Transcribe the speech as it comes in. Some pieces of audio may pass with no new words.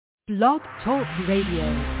Blog Talk Radio.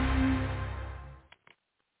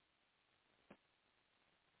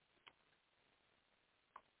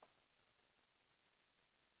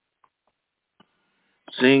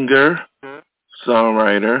 Singer,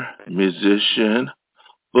 songwriter, musician,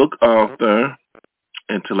 book author,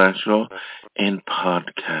 intellectual, and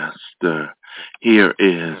podcaster. Here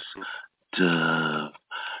is Dove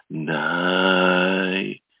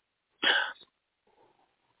Night.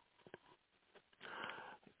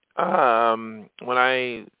 When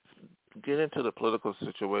I get into the political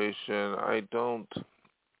situation, I'm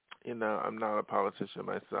not a politician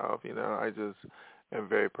myself, I just am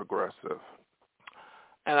very progressive.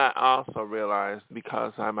 And I also realize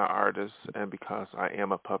because I'm an artist and because I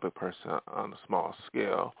am a public person on a small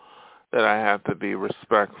scale, that I have to be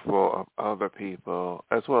respectful of other people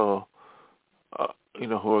as well,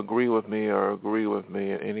 who agree with me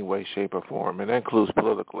in any way, shape, or form, and that includes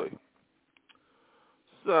politically.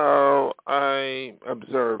 So I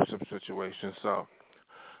observe some situations. So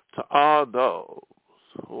to all those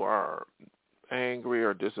who are angry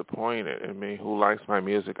or disappointed in me, who likes my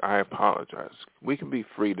music, I apologize. We can be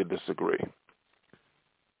free to disagree.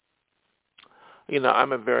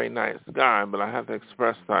 I'm a very nice guy, but I have to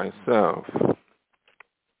express myself.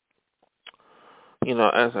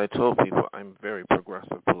 As I told people, I'm very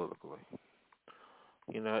progressive politically.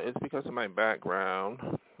 It's because of my background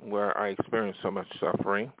where I experienced so much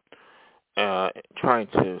suffering, trying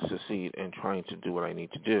to succeed and trying to do what I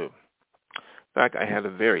need to do. In fact, I had a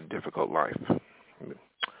very difficult life.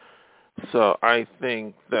 So I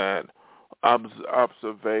think that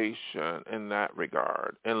observation in that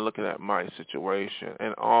regard and looking at my situation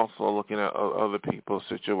and also looking at other people's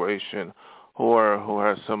situation who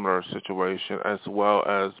have similar situation, as well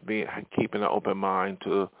as keeping an open mind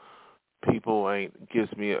to people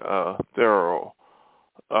gives me a thorough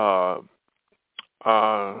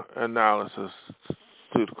analysis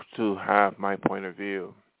to have my point of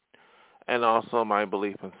view, and also my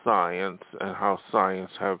belief in science and how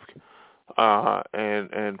science have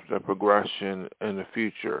and the progression in the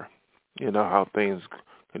future, how things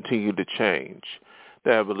continue to change,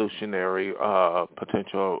 the evolutionary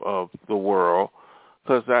potential of the world,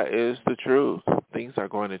 because that is the truth. Things are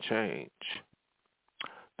going to change.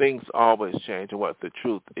 Things always change, and what the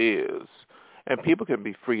truth is. And people can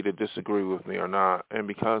be free to disagree with me or not. And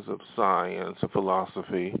because of science and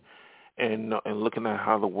philosophy and looking at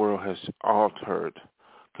how the world has altered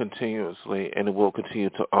continuously and it will continue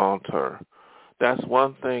to alter, that's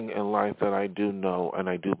one thing in life that I do know and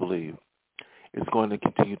I do believe. It's going to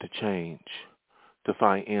continue to change to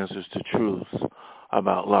find answers to truths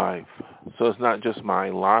about life. So it's not just my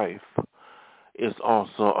life. It's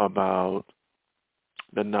also about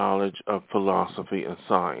the knowledge of philosophy and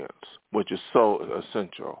science, which is so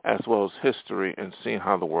essential, as well as history and seeing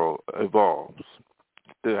how the world evolves.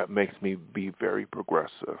 That makes me be very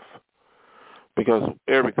progressive, because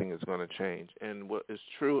everything is going to change. And what is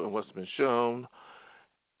true and what's been shown,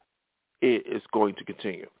 it is going to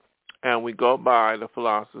continue. And we go by the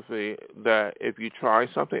philosophy that if you try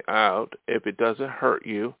something out, if it doesn't hurt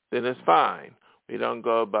you, then it's fine. We don't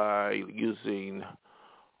go by using,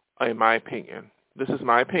 in my opinion, this is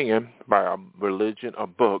my opinion, by a religion or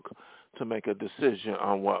book to make a decision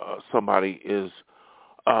on what somebody is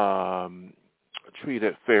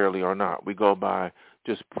treated fairly or not. We go by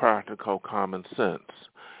just practical common sense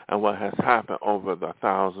and what has happened over the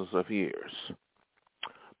thousands of years.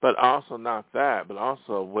 But also not that, but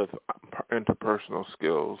also with interpersonal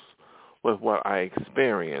skills, with what I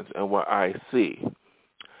experience and what I see.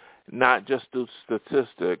 Not just through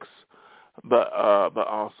statistics, but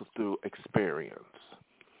also through experience.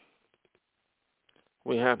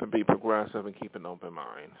 We have to be progressive and keep an open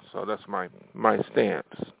mind. So that's my stance.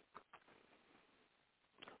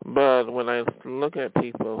 But when I look at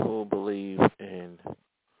people who believe in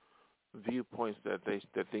viewpoints that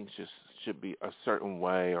things just should be a certain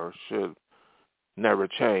way or should never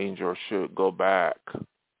change or should go back,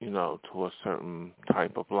 to a certain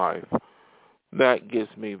type of life, that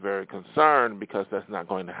gets me very concerned, because that's not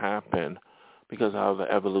going to happen because of the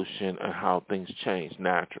evolution and how things change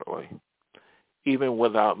naturally. Even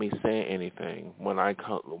without me saying anything, when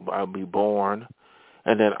I'll be born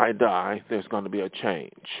and then I die, there's going to be a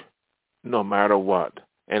change, no matter what.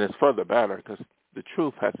 And it's for the better, because the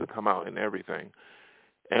truth has to come out in everything.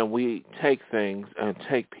 And we take things and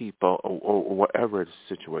take people or whatever the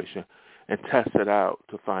situation and test it out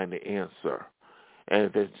to find the answer. And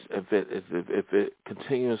if it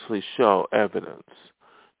continuously show evidence,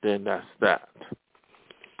 then that's that.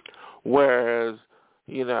 Whereas,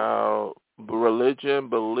 religion,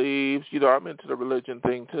 beliefs. I'm into the religion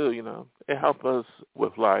thing too. It helps us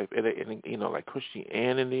with life. Like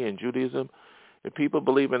Christianity and Judaism. If people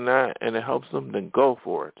believe in that and it helps them, then go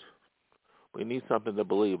for it. We need something to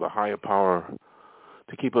believe, a higher power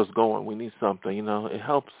to keep us going. We need something, it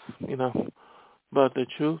helps, But the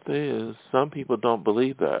truth is, some people don't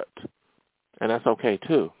believe that. And that's okay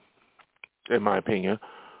too, in my opinion,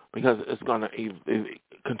 because it's going to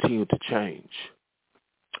continue to change.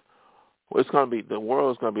 The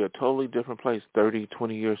world is going to be a totally different place 30,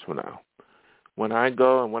 20 years from now. When I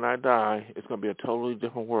go and when I die, it's going to be a totally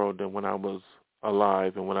different world than when I was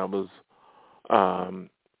alive and when I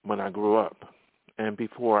grew up and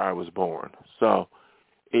before I was born. So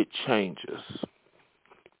it changes.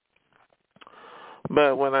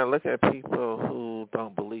 But when I look at people who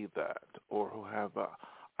don't believe that or who have an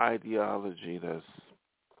ideology that's,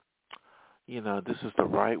 this is the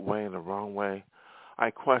right way and the wrong way, I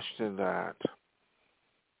question that.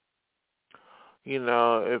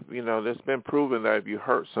 If it's been proven that if you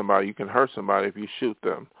hurt somebody, you can hurt somebody if you shoot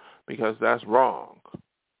them, because that's wrong.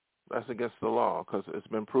 That's against the law because it's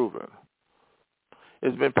been proven.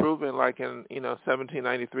 It's been proven, like in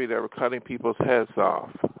 1793, they were cutting people's heads off,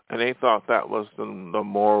 and they thought that was the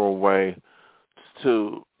moral way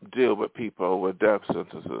to deal with people with death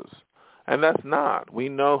sentences, and that's not. We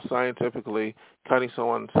know scientifically, cutting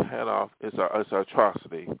someone's head off is an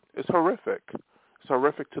atrocity. It's horrific. It's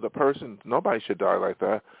horrific to the person. Nobody should die like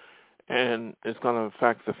that, and it's going to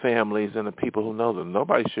affect the families and the people who know them.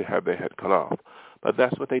 Nobody should have their head cut off. But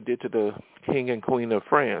that's what they did to the king and queen of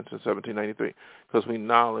France in 1793, because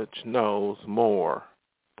knowledge knows more.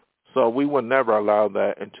 So we would never allow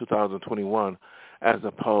that in 2021 as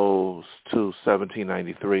opposed to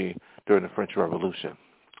 1793 during the French Revolution.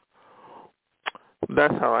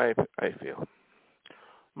 That's how I feel.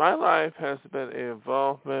 My life has been an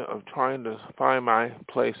involvement of trying to find my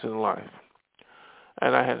place in life.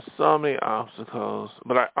 And I had so many obstacles,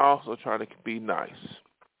 but I also try to be nice.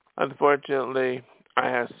 Unfortunately, I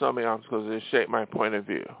had so many obstacles that shaped my point of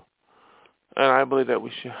view. And I believe that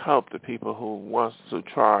we should help the people who want to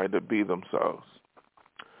try to be themselves.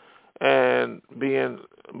 And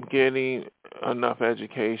getting enough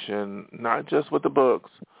education, not just with the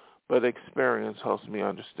books, but experience helps me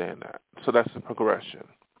understand that. So that's the progression.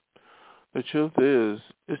 The truth is,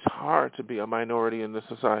 it's hard to be a minority in this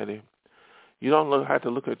society. You don't have to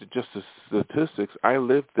look at just the statistics. I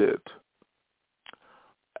lived it.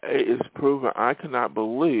 It's proven. I cannot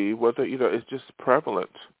believe whether, it's just prevalent.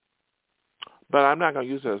 But I'm not going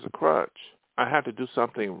to use it as a crutch. I have to do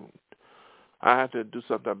something. I have to do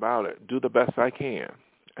something about it. Do the best I can.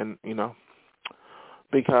 And,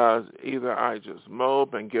 because either I just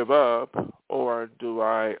mope and give up, or do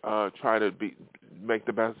I try to make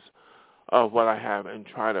the best of what I have and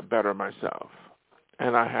try to better myself.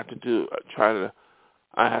 And I have to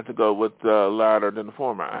I have to go with the latter than the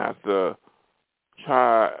former. I have to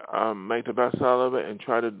try, make the best out of it and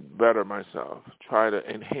try to better myself, try to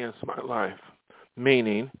enhance my life.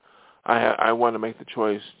 Meaning, I want to make the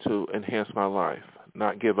choice to enhance my life,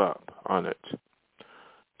 not give up on it.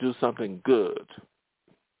 Do something good.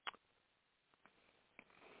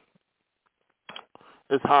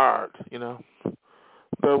 It's hard,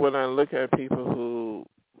 But when I look at people who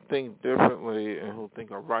think differently and who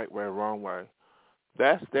think a right way, wrong way,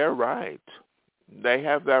 that's their right. They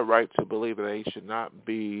have that right to believe that they should not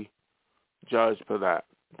be judged for that.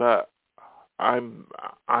 But I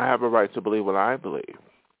have a right to believe what I believe.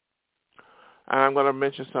 And I'm going to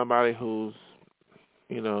mention somebody who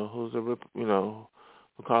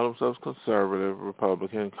call themselves conservative,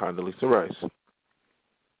 Republican, Condoleezza Rice.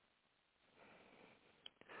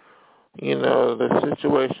 The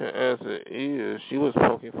situation as it is, she was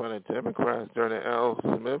poking fun at Democrats during the L.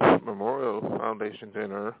 Smith Memorial Foundation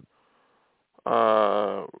dinner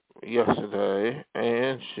yesterday,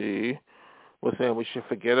 and she was saying we should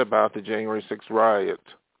forget about the January 6th riot.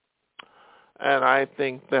 And I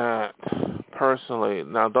think that, personally,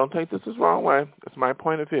 now don't take this the wrong way, it's my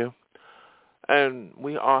point of view, and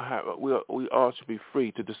we all should be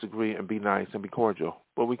free to disagree and be nice and be cordial,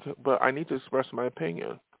 but I need to express my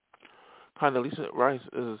opinion. Condoleezza Rice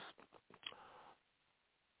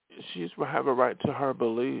she's have a right to her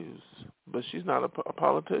beliefs, but she's not a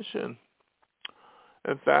politician.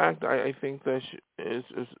 In fact, I think that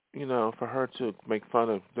for her to make fun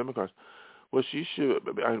of Democrats, well, she should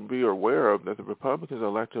be aware of that the Republicans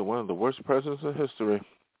elected one of the worst presidents in history.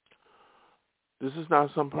 This is not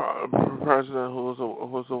some president who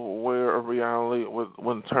was aware of reality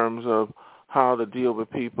in terms of how to deal with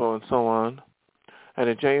people and so on. And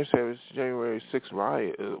the January 6th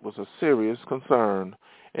riot was a serious concern.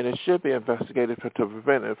 and it should be investigated to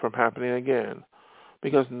prevent it from happening again.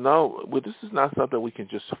 Because this is not something we can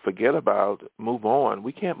just forget about, move on.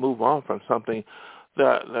 We can't move on from something.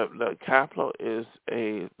 The Capitol is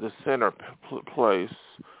the center place,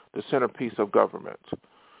 the centerpiece of government.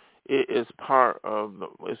 It is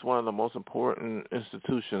it's one of the most important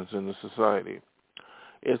institutions in the society.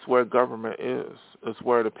 It's where government is. It's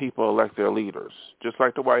where the people elect their leaders, just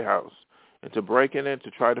like the White House. And to break in it,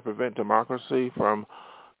 to try to prevent democracy from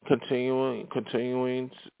continuing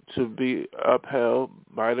to be upheld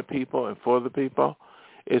by the people and for the people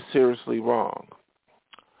is seriously wrong.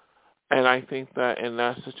 And I think that in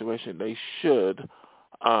that situation, they should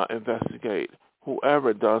investigate.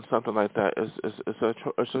 Whoever does something like that is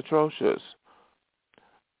atrocious.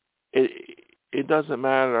 It doesn't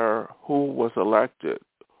matter who was elected.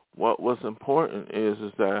 What was important is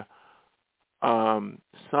that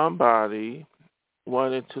somebody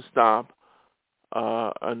wanted to stop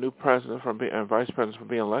a new president and vice president from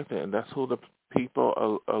being elected, and that's who the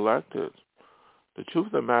people elected. The truth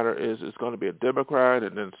of the matter is it's going to be a Democrat,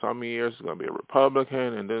 and then some years it's going to be a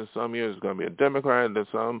Republican, and then some years it's going to be a Democrat, and then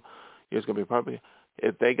some years it's going to be a Republican.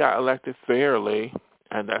 If they got elected fairly,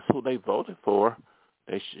 and that's who they voted for,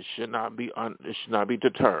 they should not be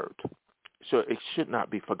deterred. So it should not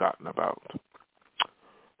be forgotten about.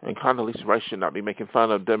 And Condoleezza Rice should not be making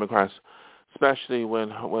fun of Democrats, especially when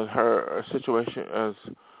her situation as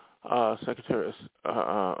Secretary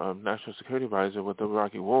of National Security Advisor with the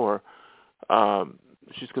Iraqi War,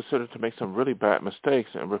 she's considered to make some really bad mistakes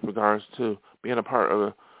with regards to being a part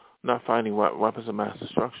of not finding weapons of mass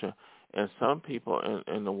destruction. And some people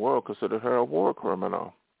in the world consider her a war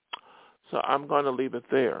criminal. So I'm going to leave it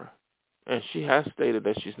there. And she has stated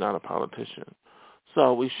that she's not a politician.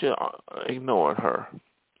 So we should ignore her.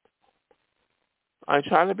 I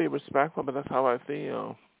try to be respectful, but that's how I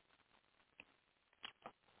feel.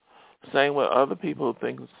 Same with other people who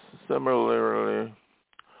think similarly.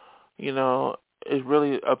 It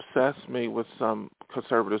really upsets me with some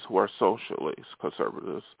conservatives who are socialist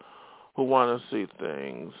conservatives who want to see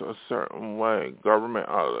things a certain way. Government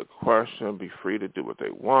out of the question, be free to do what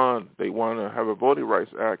they want. They want to have a Voting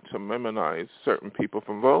Rights Act to immunize certain people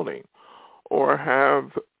from voting. Or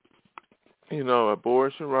have,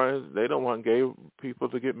 abortion rights. They don't want gay people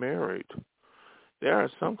to get married. There are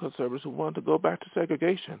some conservatives who want to go back to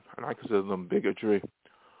segregation, and I consider them bigotry.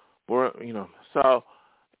 So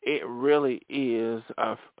it really is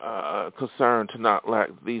a concern to not let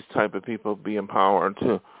these type of people be empowered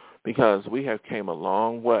because we have came a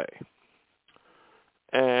long way.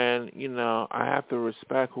 And, I have to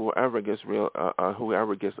respect whoever gets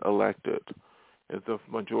elected. If the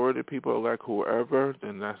majority of people elect whoever,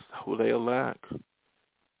 then that's who they elect.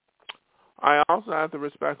 I also have to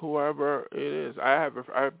respect whoever it is. I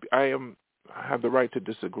have the right to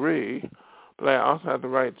disagree, but I also have the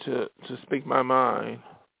right to speak my mind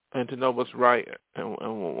and to know what's right and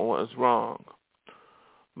what is wrong.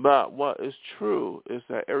 But what is true is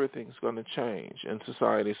that everything's going to change in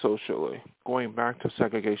society socially. Going back to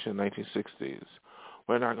segregation in the 1960s,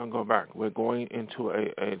 we're not going to go back. We're going into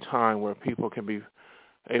a time where people can be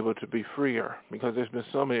able to be freer because there's been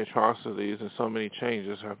so many atrocities and so many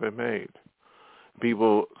changes have been made.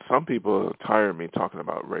 Some people tire of me talking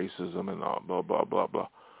about racism and all blah, blah, blah, blah.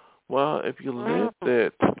 Well, if you lived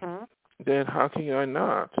it, then how can I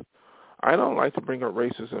not? I don't like to bring up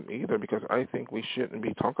racism either because I think we shouldn't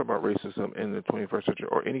be talking about racism in the 21st century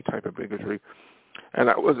or any type of bigotry. And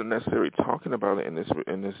I wasn't necessarily talking about it in this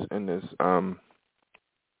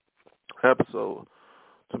episode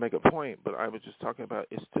to make a point, but I was just talking about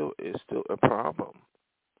it's still a problem.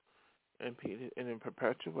 And then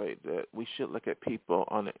perpetuate that we should look at people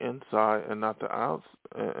on the inside and not the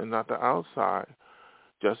outside.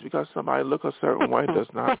 Just because somebody look a certain way does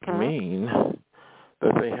not mean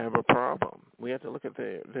that they have a problem. We have to look at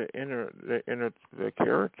their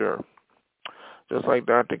character. Just like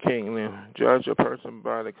Dr. King, judge a person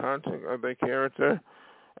by the content of their character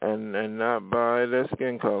and not by their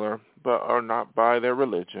skin color, or not by their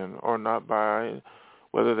religion, or not by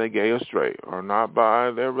whether they're gay or straight, or not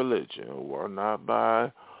by their religion, or not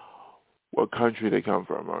by what country they come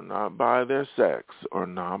from, or not by their sex, or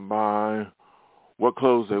not by what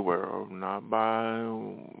clothes they wear, or not by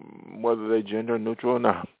whether they're gender neutral or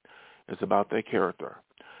not. It's about their character.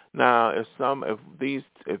 Now, if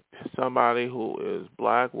somebody who is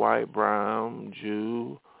black, white, brown,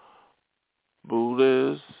 Jew,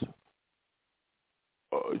 Buddhist,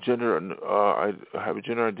 have a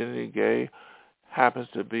gender identity, gay, happens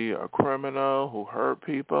to be a criminal who hurt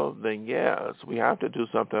people, then yes, we have to do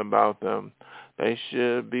something about them. They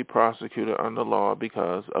should be prosecuted under law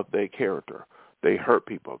because of their character, They hurt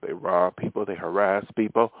people. They rob people. They harass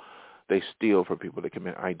people. They steal from people. They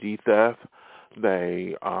commit ID theft.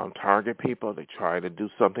 They target people. They try to do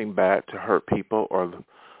something bad to hurt people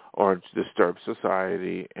or disturb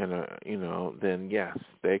society. And then yes,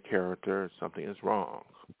 their character, something is wrong.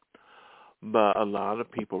 But a lot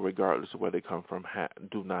of people, regardless of where they come from,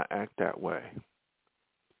 do not act that way.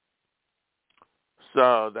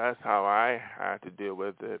 So that's how I had to deal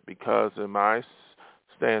with it, because in my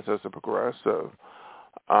stance as a progressive,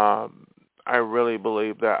 I really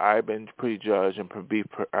believe that I've been prejudged and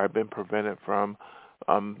I've been prevented from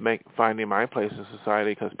finding my place in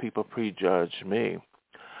society because people prejudge me.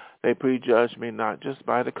 They prejudged me not just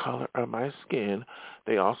by the color of my skin.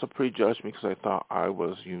 They also prejudged me because they thought I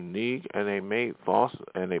was unique, and they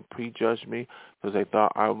prejudged me because they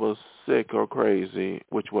thought I was sick or crazy,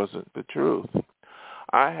 which wasn't the truth.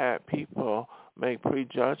 I had people make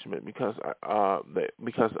prejudgment because of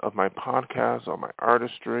my podcast or my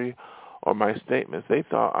artistry or my statements. They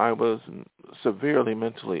thought I was severely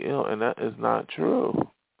mentally ill, and that is not true.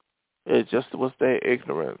 It just was their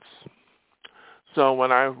ignorance. So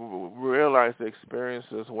when I realized the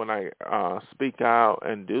experiences, when I speak out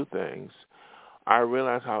and do things, I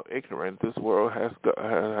realize how ignorant this world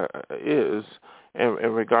is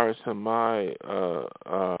in regards to my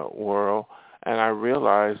world, and I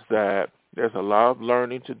realize that there's a lot of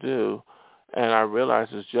learning to do, and I realize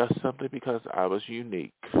it's just simply because I was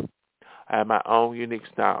unique. I have my own unique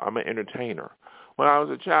style. I'm an entertainer. When I was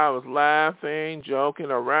a child, I was laughing,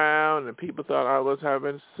 joking around, and people thought I was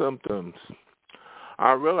having symptoms.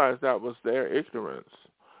 I realized that was their ignorance.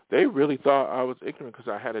 They really thought I was ignorant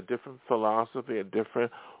because I had a different philosophy, a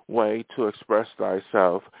different way to express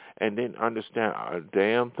thyself, and didn't understand a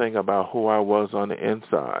damn thing about who I was on the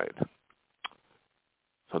inside.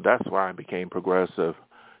 So that's why I became progressive,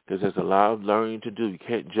 because there's a lot of learning to do. You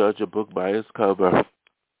can't judge a book by its cover.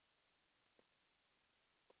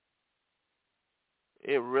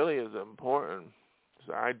 It really is important.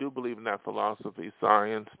 So I do believe in that philosophy,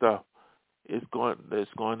 science stuff. It's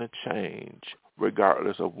going to change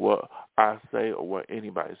regardless of what I say or what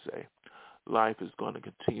anybody say. Life is going to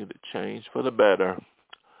continue to change for the better,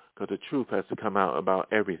 because the truth has to come out about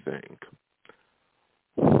everything.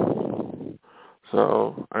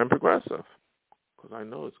 So I'm progressive because I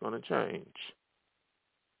know it's going to change.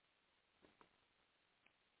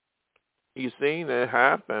 You've seen it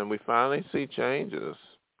happen. We finally see changes.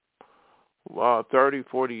 Well, 30,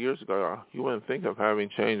 40 years ago, you wouldn't think of having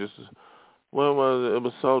changes. When it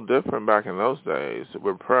was so different back in those days,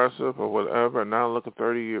 repressive or whatever. Now look at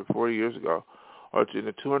 30, 40 years ago, or in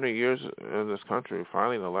the 200 years in this country.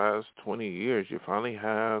 Finally, in the last 20 years, you finally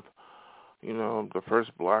have, the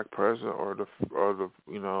first black president,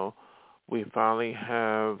 we finally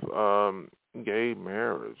have gay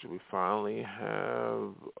marriage. We finally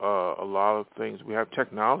have a lot of things. We have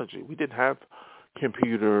technology. We didn't have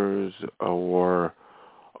computers or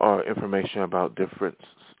information about different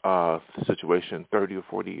situation 30 or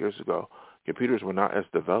 40 years ago. Computers were not as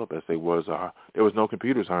developed as they was. There was no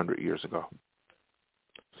computers 100 years ago.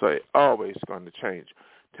 So it's always going to change.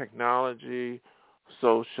 Technology,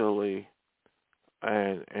 socially,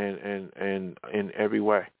 and in every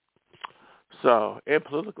way. So, and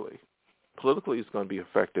politically it's going to be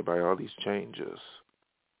affected by all these changes.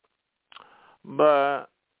 But,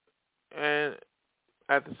 and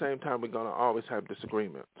at the same time, we're going to always have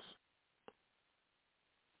disagreements.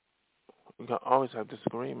 We're going to always have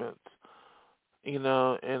disagreements. And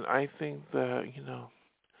I think that,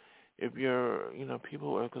 if you're, people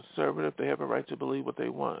who are conservative, they have a right to believe what they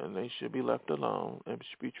want, and they should be left alone and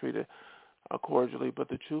should be treated cordially. But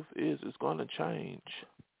the truth is, it's going to change.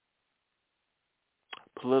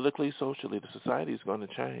 Politically, socially, the society is going to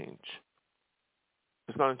change.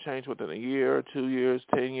 It's going to change within a year, 2 years,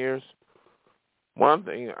 10 years. One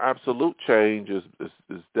thing, absolute change is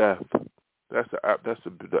death. That's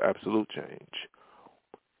the absolute change.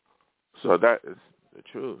 So that is the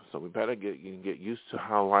truth. So we better get used to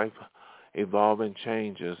how life evolves and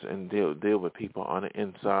changes, and deal with people on the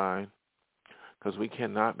inside, because we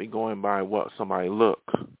cannot be going by what somebody look.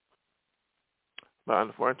 But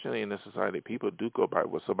unfortunately, in this society, people do go by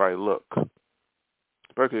what somebody look.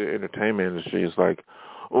 Especially the entertainment industry is like,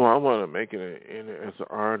 oh, I want to make it as an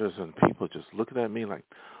artist, and people just looking at me like,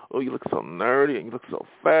 oh, you look so nerdy and you look so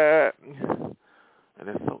fat, and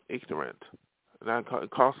they're so ignorant. And that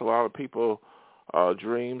costs a lot of people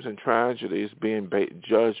dreams and tragedies being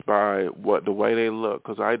judged by the way they look.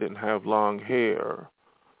 Because I didn't have long hair,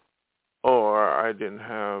 or I didn't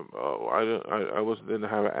have didn't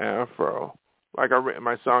have an afro. Like I written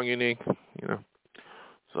my song Unique,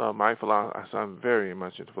 So I'm very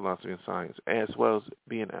much into philosophy and science, as well as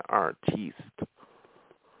being an artiste.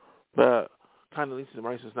 But Condoleezza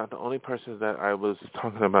Rice is not the only person that I was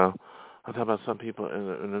talking about. I'm talking about some people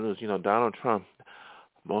in the news. Donald Trump,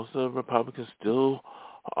 most of the Republicans still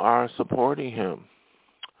are supporting him.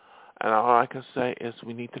 And all I can say is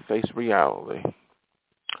we need to face reality.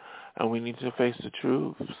 And we need to face the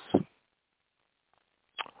truths.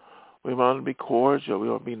 We want to be cordial. We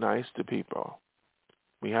want to be nice to people.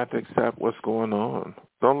 We have to accept what's going on.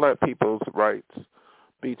 Don't let people's rights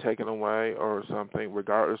be taken away or something,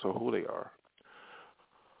 regardless of who they are.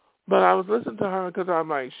 But I was listening to her because I'm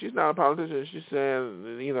like, she's not a politician. She's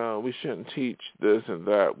saying, we shouldn't teach this and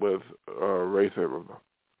that with racism.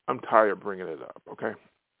 I'm tired of bringing it up, okay?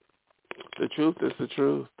 The truth is the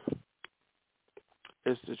truth.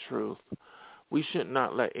 It's the truth. We should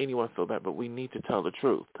not let anyone feel bad, but we need to tell the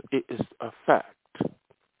truth. It is a fact.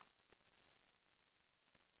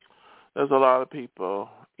 There's a lot of people,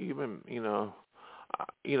 even,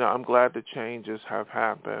 I'm glad the changes have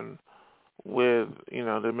happened with,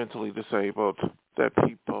 the mentally disabled, that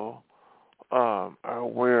people are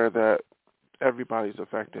aware that everybody's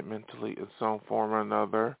affected mentally in some form or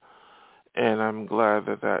another. And I'm glad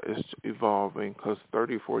that that is evolving, because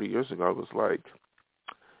 30, 40 years ago, it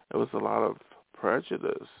was a lot of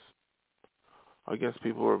prejudice against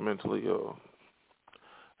people who are mentally ill.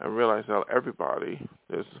 And realize that everybody,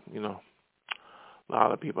 there's, a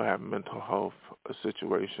lot of people have mental health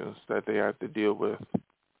situations that they have to deal with.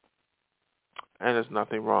 And there's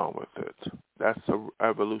nothing wrong with it. That's an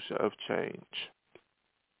evolution of change.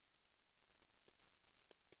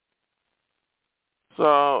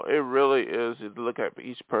 So it really is, you look at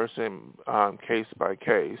each person case by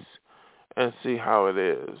case and see how it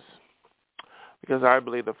is. Because I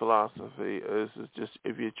believe the philosophy is just,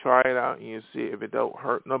 if you try it out and you see if it don't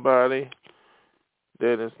hurt nobody,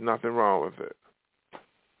 then there's nothing wrong with it.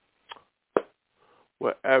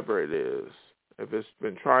 Whatever it is. If it's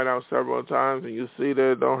been tried out several times and you see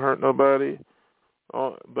that it don't hurt nobody,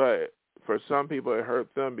 but for some people it hurt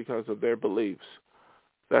them because of their beliefs.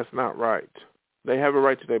 That's not right. They have a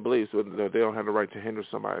right to their beliefs, but they don't have the right to hinder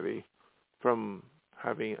somebody from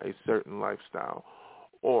having a certain lifestyle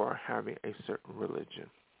or having a certain religion.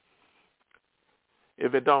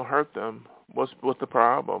 If it don't hurt them, what's the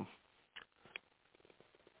problem?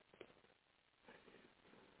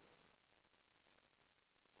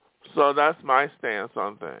 So that's my stance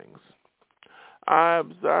on things. I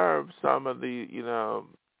observe some of the,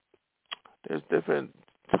 there's different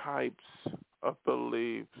types of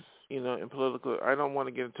beliefs, in political. I don't want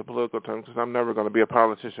to get into political terms because I'm never going to be a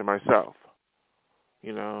politician myself.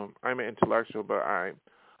 I'm an intellectual, but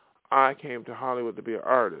I came to Hollywood to be an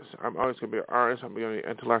artist. I'm always going to be an artist. I'm going to be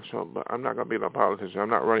an intellectual, but I'm not going to be a politician. I'm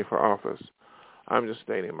not running for office. I'm just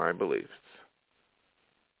stating my beliefs.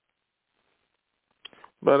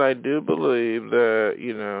 But I do believe that,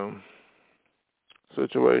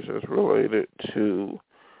 situations related to,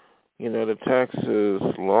 the Texas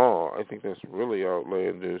law, I think that's really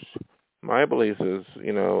outlandish. My belief is,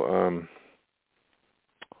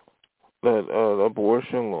 that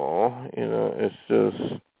abortion law, it's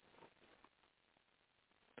just,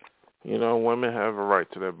 women have a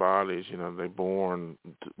right to their bodies. They're born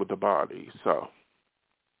with the body. So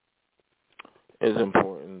it's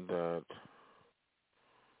important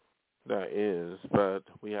that is. But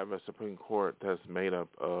we have a Supreme Court that's made up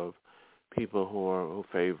of people who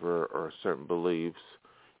favor or certain beliefs,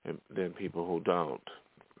 and then people who don't.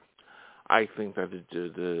 I think that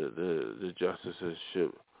the justices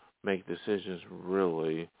should make decisions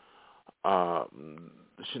really.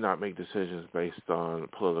 Should not make decisions based on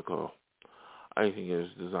political. I think it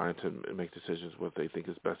is designed to make decisions what they think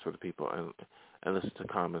is best for the people and listen to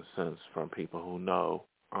common sense from people who know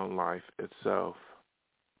on life itself.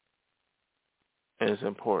 And it's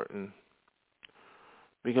important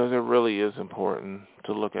because it really is important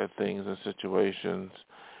to look at things and situations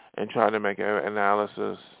and try to make an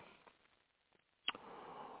analysis.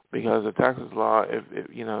 Because the Texas law, if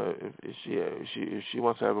she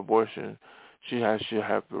wants to have abortion, she should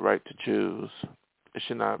have the right to choose. It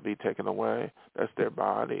should not be taken away. That's their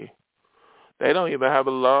body. They don't even have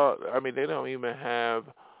a law. They don't even have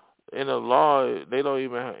in a law. They don't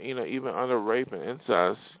even have, even under rape and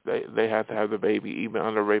incest. They have to have the baby even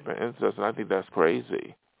under rape and incest, and I think that's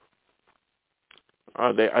crazy.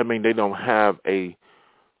 They don't have any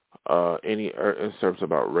inserts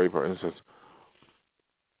about rape or incest.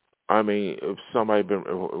 If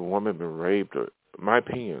a woman been raped, or my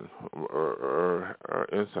opinion, or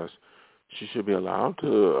incest, she should be allowed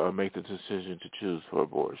to make the decision to choose for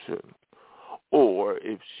abortion. or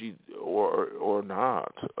if she or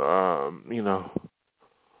not.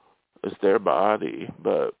 It's their body,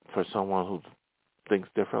 but for someone who thinks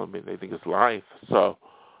differently, they think it's life. So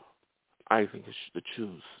I think to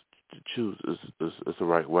choose is the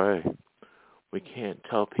right way. We can't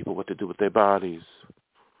tell people what to do with their bodies,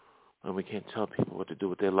 and we can't tell people what to do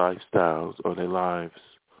with their lifestyles or their lives.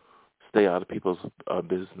 Stay out of people's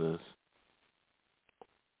business.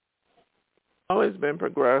 Always been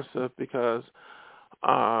progressive because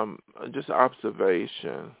just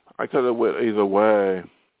observation. I could have went either way,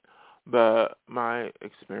 but my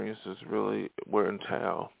experiences really were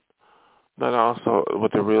entailed. But also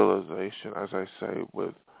with the realization, as I say,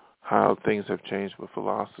 with how things have changed with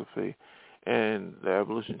philosophy and the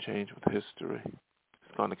evolution changed with history.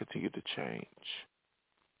 It's going to continue to change.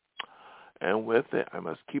 And with it, I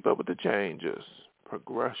must keep up with the changes.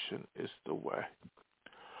 Progression is the way.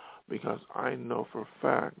 Because I know for a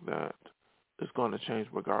fact that it's going to change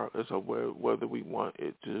regardless of whether we want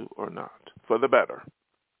it to or not, for the better.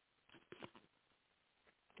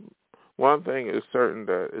 One thing is certain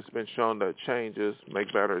that it's been shown that changes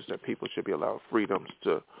make better is that people should be allowed freedoms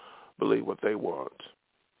to believe what they want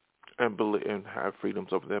and have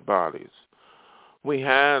freedoms over their bodies. We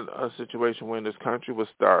had a situation when this country was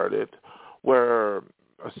started where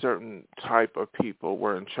a certain type of people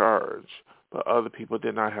were in charge, but other people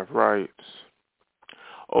did not have rights.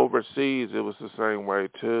 Overseas, it was the same way,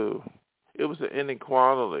 too. It was an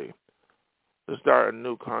inequality to start a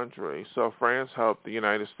new country. So France helped the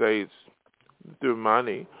United States through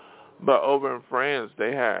money, but over in France,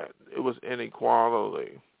 it was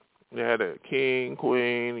inequality. They had a king,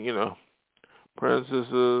 queen,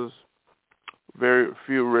 princesses, very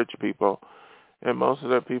few rich people, and most of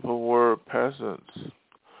their people were peasants,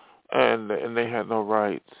 and they had no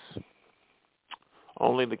rights.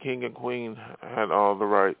 Only the king and queen had all the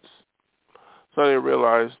rights. So they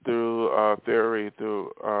realized through theory,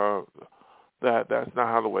 that that's not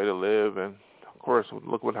how the way to live. And, of course,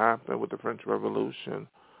 look what happened with the French Revolution.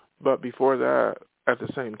 But before that, at the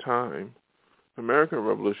same time, the American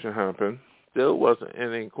Revolution happened. Still wasn't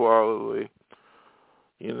inequality.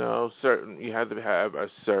 You had to have a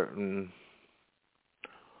certain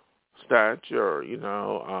stature,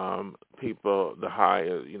 people, the high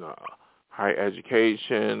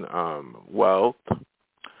education, wealth,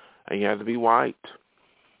 and you had to be white,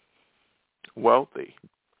 wealthy.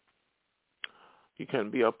 You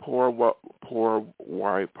couldn't be a poor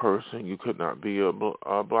white person. You could not be a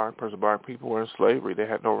black person. Black people were in slavery. They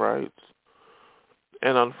had no rights.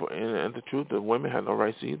 And the truth, the women had no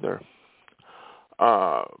rights either.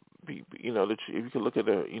 If you could look at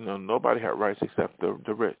nobody had rights except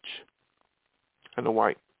the rich and the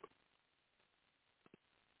white,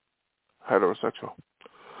 heterosexual.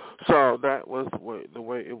 So that was the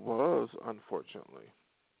way it was, unfortunately.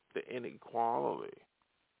 The inequality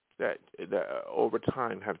that over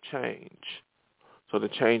time have changed. So the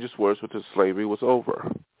changes was with the slavery was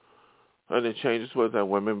over. And the changes was that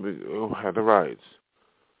women had the rights.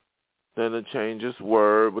 Then the changes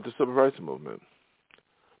were with the civil rights movement.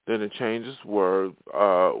 Then the changes were,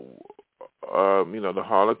 the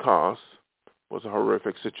Holocaust was a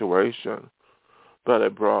horrific situation, but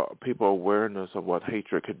it brought people awareness of what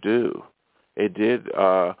hatred could do. It did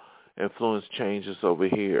influence changes over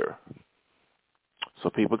here. So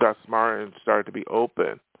people got smart and started to be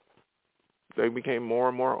open. They became more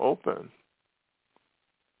and more open.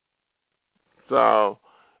 So,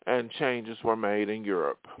 and changes were made in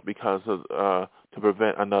Europe because of to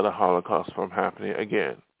prevent another Holocaust from happening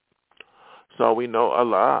again. So we know a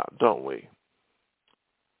lot, don't we?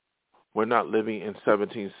 We're not living in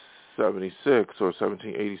 1776 or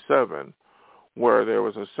 1787, where there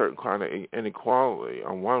was a certain kind of inequality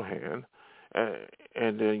on one hand,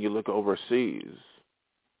 and then you look overseas.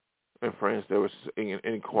 In France, there was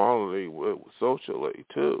inequality socially,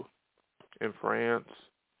 too. In France.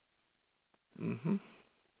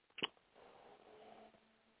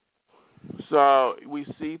 So we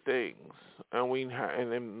see things, and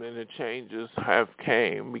the changes have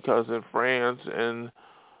came because in France in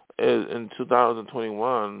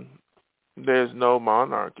 2021 there's no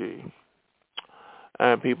monarchy,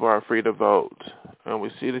 and people are free to vote, and we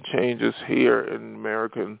see the changes here in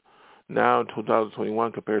America now in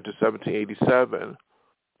 2021 compared to 1787.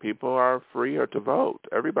 People are freer to vote.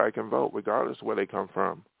 Everybody can vote regardless of where they come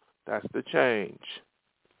from. That's the change.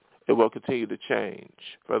 It will continue to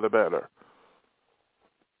change for the better.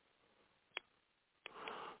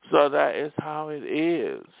 So that is how it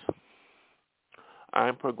is.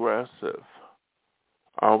 I'm progressive.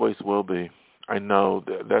 Always will be. I know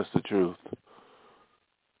that's the truth.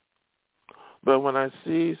 But when I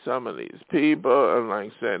see some of these people, and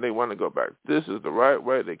like saying they want to go back, this is the right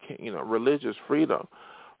way. They can't, religious freedom.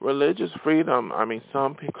 Religious freedom. I mean,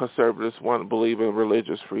 some conservatives want to believe in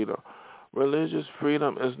religious freedom. Religious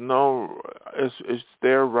freedom is it's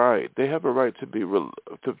their right. They have a right to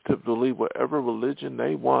to believe whatever religion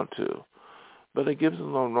they want to, but it gives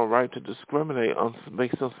them no right to discriminate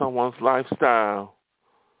based on someone's lifestyle.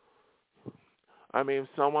 I mean, if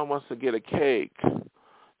someone wants to get a cake,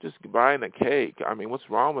 just buying a cake. I mean, what's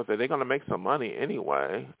wrong with it? They're going to make some money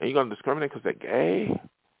anyway. And you're going to discriminate because they're gay?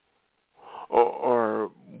 Or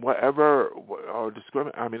whatever, or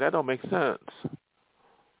discriminate? I mean, that don't make sense.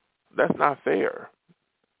 That's not fair.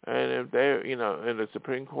 And if they, and the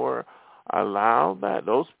Supreme Court allowed that,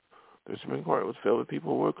 the Supreme Court was filled with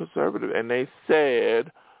people who were conservative. And they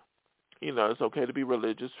said, it's okay to be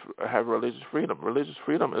religious, have religious freedom. Religious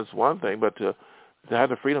freedom is one thing, but to have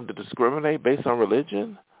the freedom to discriminate based on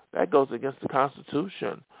religion, that goes against the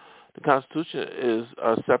Constitution. The Constitution is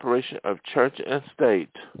a separation of church and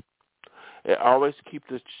state. It always keeps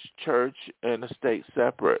the church and the state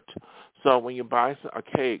separate. So when you buy a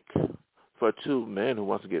cake for two men who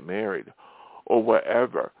want to get married or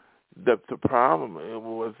whatever, the problem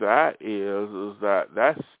with that is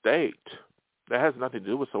that state, that has nothing to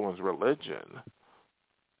do with someone's religion.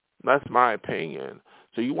 That's my opinion.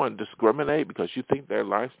 So you want to discriminate because you think their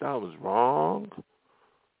lifestyle is wrong?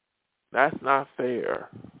 That's not fair.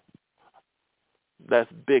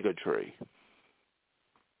 That's bigotry.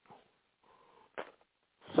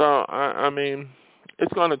 So, I mean,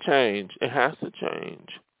 it's going to change. It has to change.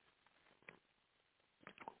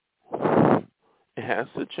 It has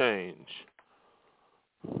to change.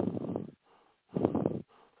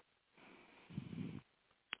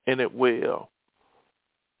 And it will.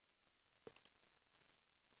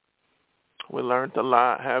 We learned a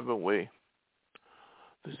lot, haven't we?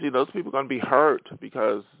 You see, those people are going to be hurt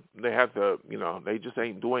because they have to, they just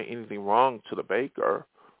ain't doing anything wrong to the baker.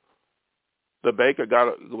 The baker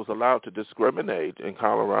was allowed to discriminate in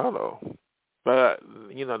Colorado. But,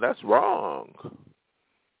 that's wrong,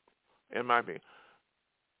 in my opinion.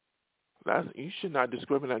 You should not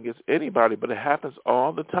discriminate against anybody, but it happens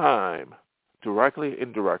all the time, directly,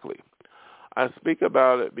 indirectly. I speak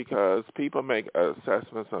about it because people make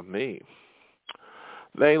assessments of me.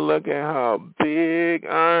 They look at how big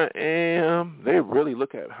I am. They really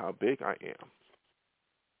look at how big I am.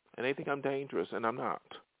 And they think I'm dangerous, and I'm not.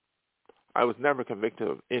 I was never convicted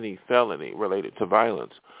of any felony related to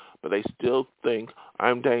violence, but they still think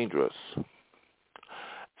I'm dangerous.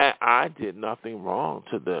 And I did nothing wrong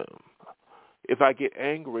to them. If I get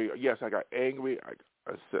angry, yes, I got angry,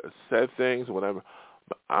 I said things, whatever,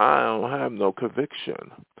 but I don't have no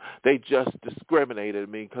conviction. They just discriminated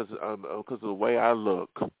me because of the way I look.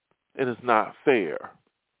 It is not fair.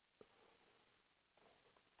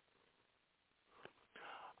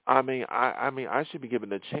 I mean, I should be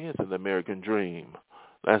given a chance in the American dream.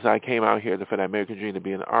 As I came out here for the American dream to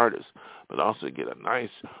be an artist, but also get a nice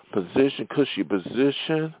position, cushy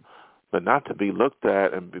position, but not to be looked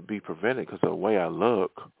at and be prevented because of the way I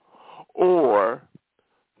look, or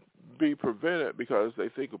be prevented because they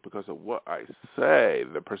think because of what I say,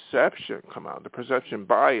 the perception come out, the perception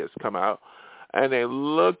bias come out, and they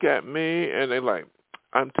look at me and they like,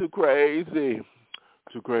 I'm too crazy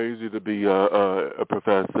to be a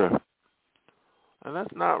professor. And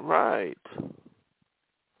that's not right.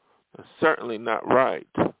 That's certainly not right.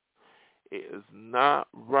 It is not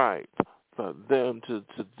right for them to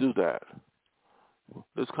do that.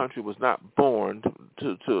 This country was not born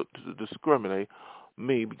to discriminate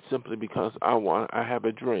me simply because I have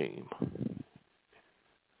a dream.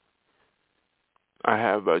 I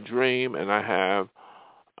have a dream and I have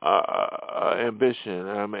ambition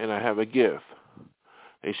and I have a gift.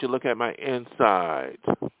 They should look at my inside.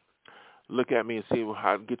 Look at me and see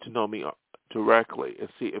how to get to know me directly and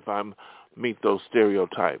see if I meet those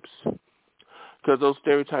stereotypes. Because those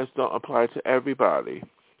stereotypes don't apply to everybody.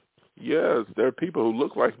 Yes, there are people who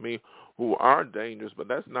look like me who are dangerous, but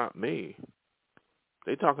that's not me.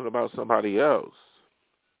 They're talking about somebody else.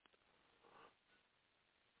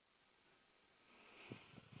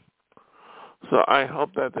 So I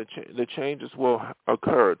hope that the changes will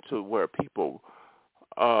occur to where people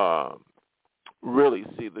really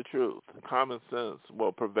see the truth. Common sense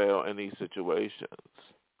will prevail in these situations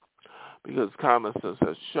because common sense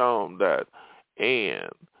has shown that, and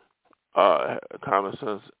common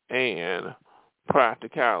sense and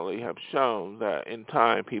practicality have shown that in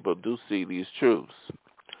time people do see these truths.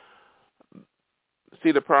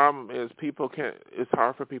 See, the problem is it's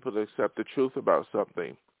hard for people to accept the truth about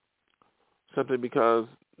something. Simply because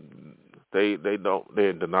They're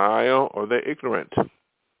in denial or they're ignorant.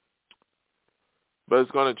 But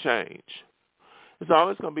it's going to change. It's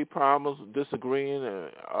always going to be problems disagreeing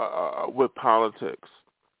with politics.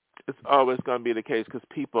 It's always going to be the case because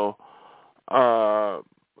people, are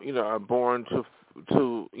born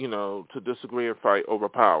to disagree and fight over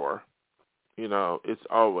power. It's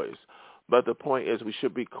always. But the point is, we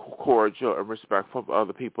should be cordial and respectful of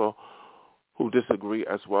other people who disagree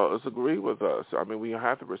as well as agree with us. I mean, we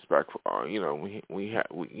have to respect.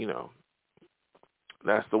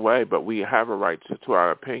 That's the way. But we have a right to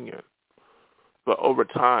our opinion. But over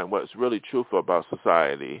time, what's really truthful about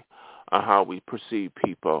society and how we perceive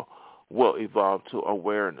people will evolve to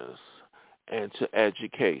awareness and to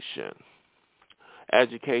education.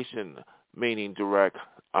 Education meaning direct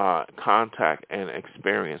contact and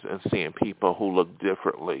experience and seeing people who look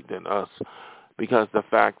differently than us. Because the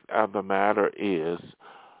fact of the matter is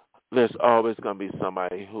there's always going to be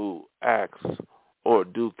somebody who acts or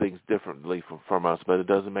do things differently from us, but it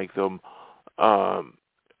doesn't make them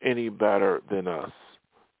any better than us.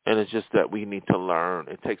 And it's just that we need to learn.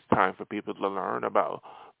 It takes time for people to learn about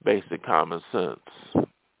basic common sense.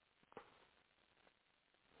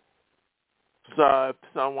 So if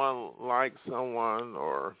someone likes someone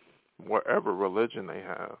or whatever religion they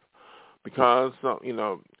have, because,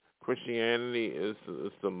 Christianity is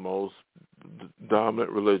the most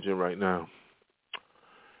dominant religion right now.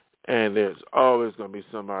 And there's always going to be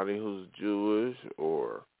somebody who's Jewish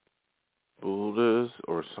or Buddhist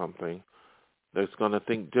or something that's going to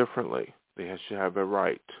think differently. They should have a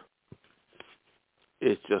right.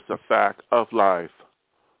 It's just a fact of life.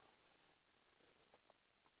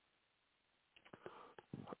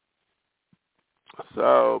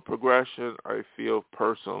 So progression, I feel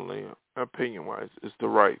personally, opinion-wise, is the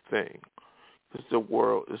right thing because the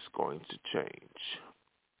world is going to change.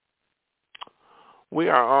 We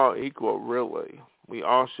are all equal, really. We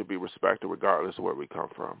all should be respected regardless of where we come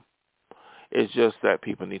from. It's just that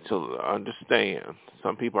people need to understand.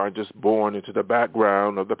 Some people are just born into the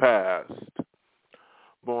background of the past,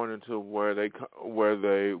 born into where they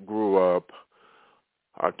grew up,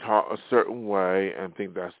 are taught a certain way and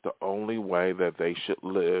think that's the only way that they should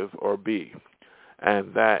live or be.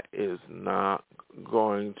 And that is not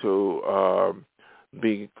going to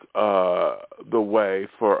be the way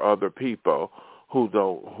for other people who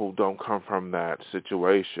don't come from that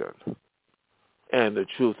situation. And the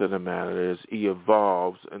truth of the matter is, he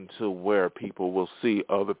evolves into where people will see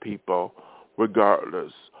other people,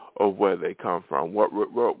 regardless of where they come from,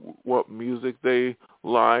 what music they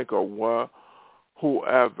like, or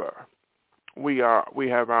whoever. We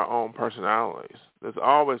have our own personalities. There's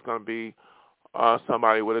always going to be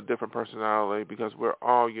somebody with a different personality because we're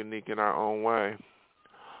all unique in our own way.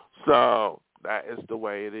 So that is the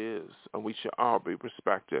way it is, and we should all be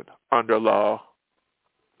respected under law.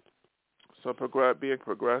 So being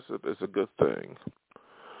progressive is a good thing.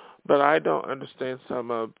 But I don't understand some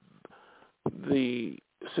of the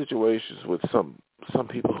situations with some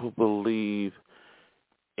people who believe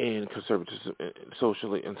in conservatism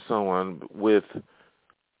socially and so on, with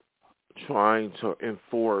trying to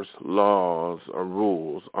enforce laws or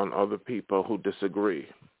rules on other people who disagree.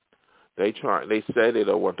 They say they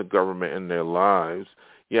don't want the government in their lives,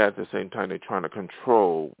 yet at the same time they're trying to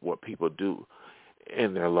control what people do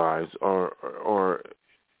in their lives, or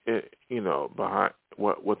behind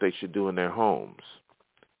what they should do in their homes.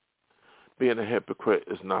 Being a hypocrite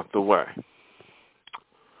is not the way.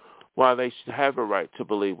 While they should have a right to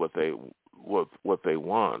believe what they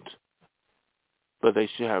want, but they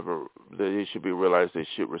should be realized they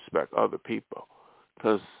should respect other people,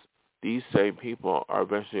 because these same people are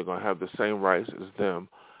eventually going to have the same rights as them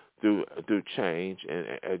through change and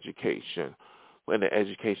education. When the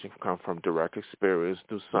education can come from direct experience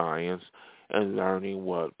through science and learning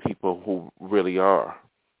what people who really are.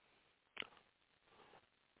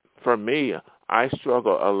 For me, I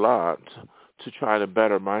struggle a lot to try to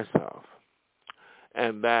better myself.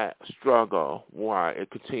 And that struggle, why it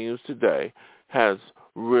continues today, has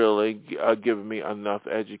really given me enough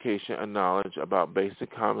education and knowledge about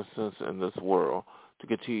basic common sense in this world to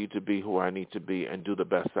continue to be who I need to be and do the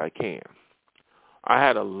best I can. I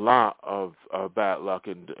had a lot of bad luck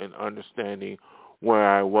in understanding where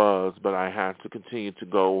I was, but I had to continue to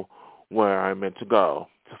go where I meant to go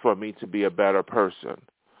for me to be a better person.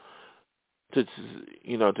 To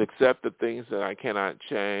accept the things that I cannot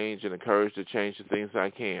change and encourage to change the things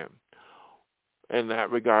I can. In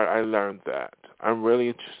that regard, I learned that. I'm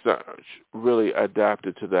really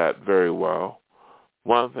adapted to that very well.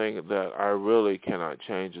 One thing that I really cannot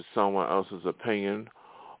change is someone else's opinion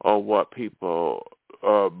or what people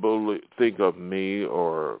think of me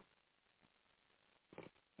or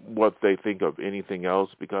what they think of anything else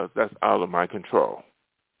because that's out of my control.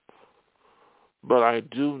 But I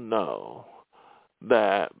do know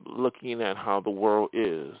that looking at how the world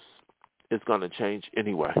is, it's going to change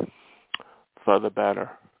anyway, for the better.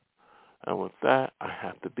 And with that, I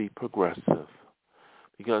have to be progressive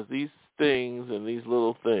because these things and these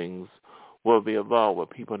little things will be evolved where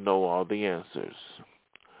people know all the answers.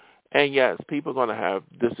 And yes, people are going to have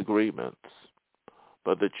disagreements,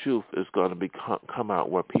 but the truth is going to come out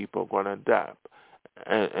where people are going to adapt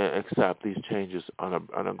and accept these changes on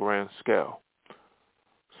a grand scale.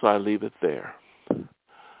 So I leave it there.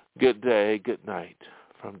 Good day, good night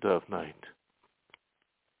from Dove Night.